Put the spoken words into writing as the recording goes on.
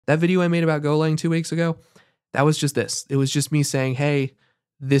That video I made about Golang 2 weeks ago, that was just this. It was just me saying, hey,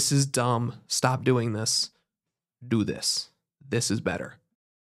 this is dumb. Stop doing this. Do this. This is better.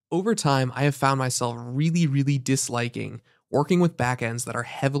 Over time, I have found myself really, really disliking working with backends that are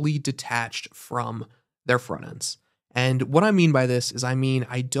heavily detached from their front ends. And what I mean by this is I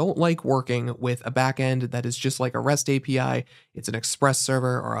don't like working with a backend that is just like a REST API, it's an Express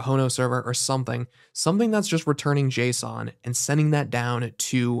server or a Hono server or something that's just returning JSON and sending that down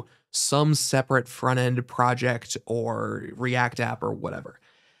to some separate front-end project or React app or whatever.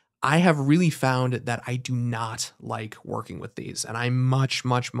 I have really found that I do not like working with these, and I much,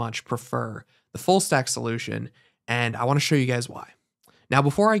 much, much prefer the full stack solution, and I want to show you guys why. Now,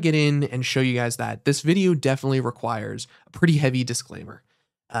 before I get in and show you guys that, this video definitely requires a pretty heavy disclaimer.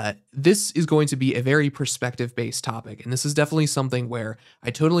 This is going to be a very perspective-based topic, and this is definitely something where I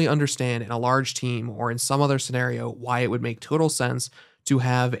totally understand in a large team or in some other scenario why it would make total sense to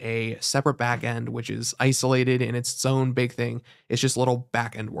have a separate backend, which is isolated in its own big thing. It's just a little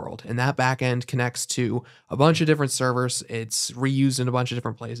backend world, and that backend connects to a bunch of different servers. It's reused in a bunch of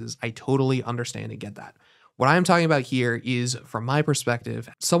different places. I totally understand and get that. What I'm talking about here is, from my perspective,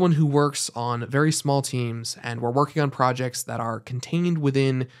 someone who works on very small teams, and we're working on projects that are contained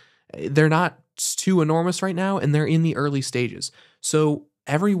within, they're not too enormous right now, and they're in the early stages. So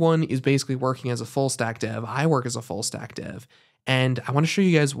everyone is basically working as a full stack dev. I work as a full stack dev, and I want to show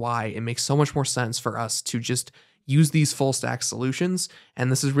you guys why it makes so much more sense for us to just use these full stack solutions.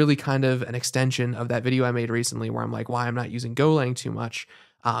 And this is really kind of an extension of that video I made recently where I'm like, why I'm not using Golang too much.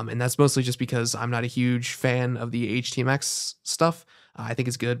 And that's mostly just because I'm not a huge fan of the htmx stuff. I think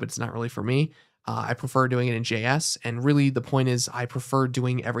it's good, but it's not really for me. I prefer doing it in JS. And really the point is I prefer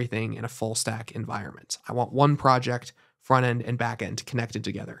doing everything in a full stack environment. I want one project, front end and back end connected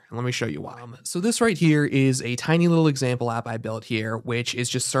together. And let me show you why. So this right here is a tiny little example app I built here, which is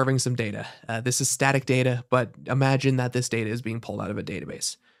just serving some data. This is static data, but imagine that this data is being pulled out of a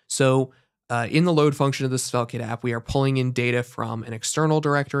database. So in the load function of the sveltekit app, we are pulling in data from an external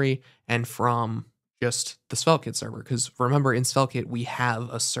directory and from just the sveltekit server. Because remember, in sveltekit, we have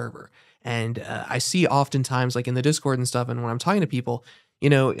a server. And I see oftentimes, like in the Discord and stuff, and when I'm talking to people, you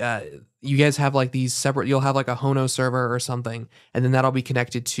know, you guys have like these separate, you'll have like a Hono server or something, and then that'll be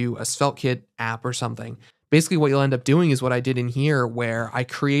connected to a sveltekit app or something. Basically, what you'll end up doing is what I did in here, where I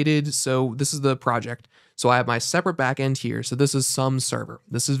created, so this is the project. So I have my separate backend here. So this is some server.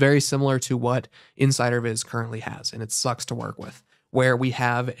 This is very similar to what InsiderViz currently has, and it sucks to work with, where we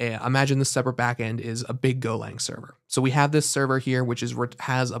have, imagine the separate backend is a big Golang server. So we have this server here, which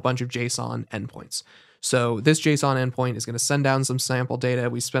has a bunch of JSON endpoints. So this JSON endpoint is going to send down some sample data.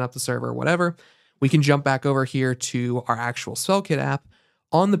 We spin up the server, whatever. We can jump back over here to our actual sveltekit app.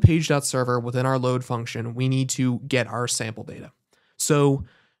 On the page.server within our load function, we need to get our sample data. So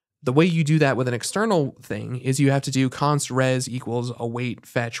the way you do that with an external thing is you have to do const res equals await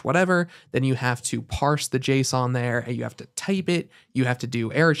fetch whatever. Then you have to parse the JSON there, and you have to type it. You have to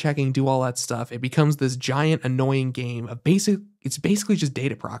do error checking, do all that stuff. It becomes this giant annoying game of it's basically just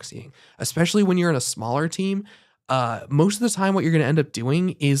data proxying, especially when you're in a smaller team. Most of the time what you're going to end up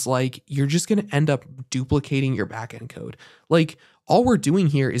doing is like, you're just going to end up duplicating your backend code. Like all we're doing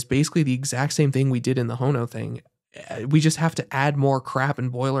here is basically the exact same thing we did in the Hono thing. We just have to add more crap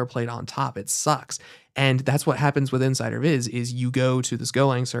and boilerplate on top. It sucks. And that's what happens with InsiderViz is you go to this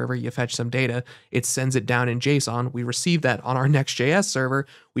Golang server, you fetch some data, it sends it down in JSON. We receive that on our nextjs server.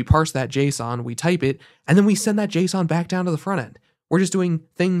 We parse that JSON, we type it, and then we send that JSON back down to the front end. We're just doing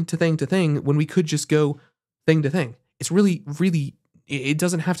thing to thing to thing when we could just go thing to thing. It's really, really, it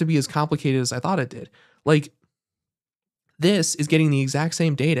doesn't have to be as complicated as I thought it did. Like, this is getting the exact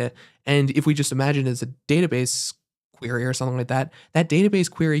same data, and if we just imagine it as a database query or something like that, that database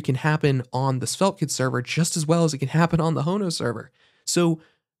query can happen on the sveltekit server just as well as it can happen on the Hono server. So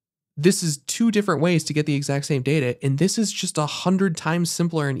this is two different ways to get the exact same data, and this is just 100 times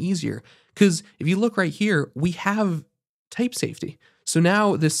simpler and easier. Because if you look right here, we have type safety. So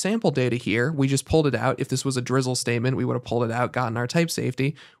now this sample data here, we just pulled it out. If this was a drizzle statement, we would have pulled it out, gotten our type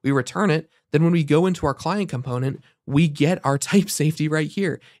safety, we return it. Then when we go into our client component, we get our type safety right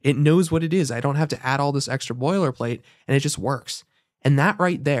here. It knows what it is. I don't have to add all this extra boilerplate, and it just works. And that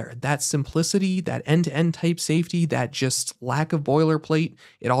right there, that simplicity, that end-to-end type safety, that just lack of boilerplate,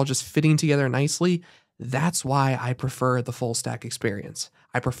 it all just fitting together nicely, that's why I prefer the full stack experience.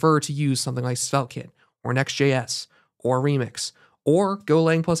 I prefer to use something like sveltekit or nextjs or Remix or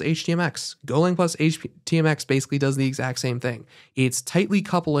Golang plus htmx. Golang plus htmx basically does the exact same thing. It's tightly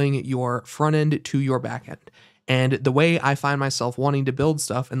coupling your front end to your back end. And the way I find myself wanting to build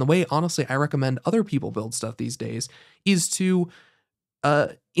stuff, and the way honestly I recommend other people build stuff these days, is to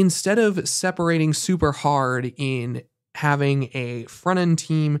instead of separating super hard in having a front end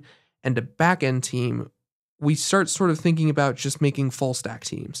team and a back end team, we start sort of thinking about just making full stack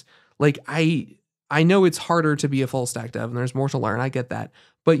teams. Like I know it's harder to be a full stack dev and there's more to learn. I get that.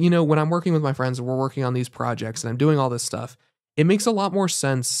 But when I'm working with my friends and we're working on these projects and I'm doing all this stuff, it makes a lot more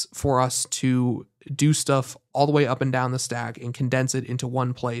sense for us to do stuff all the way up and down the stack and condense it into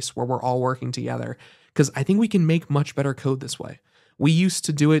one place where we're all working together. Because I think we can make much better code this way. We used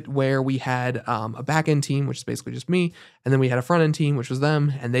to do it where we had a back-end team, which is basically just me, and then we had a front-end team, which was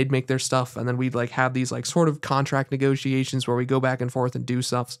them, and they'd make their stuff, and then we'd have these sort of contract negotiations where we go back and forth and do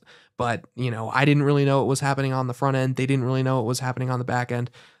stuff. But I didn't really know what was happening on the front end. They didn't really know what was happening on the back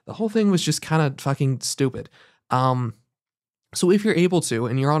end. The whole thing was just kind of fucking stupid. So if you're able to,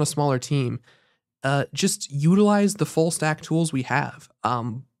 and you're on a smaller team, just utilize the full stack tools we have.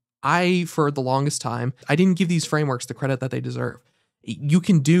 For the longest time, I didn't give these frameworks the credit that they deserve. You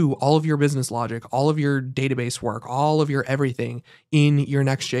can do all of your business logic, all of your database work, all of your everything in your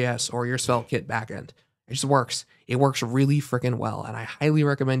Next.js or your sveltekit backend. It just works. It works really freaking well. And I highly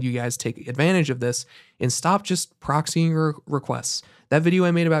recommend you guys take advantage of this and stop just proxying your requests. That video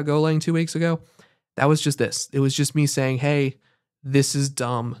I made about Golang 2 weeks ago, that was just this. It was just me saying, hey, this is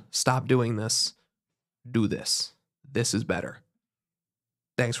dumb. Stop doing this. Do this. This is better.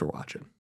 Thanks for watching.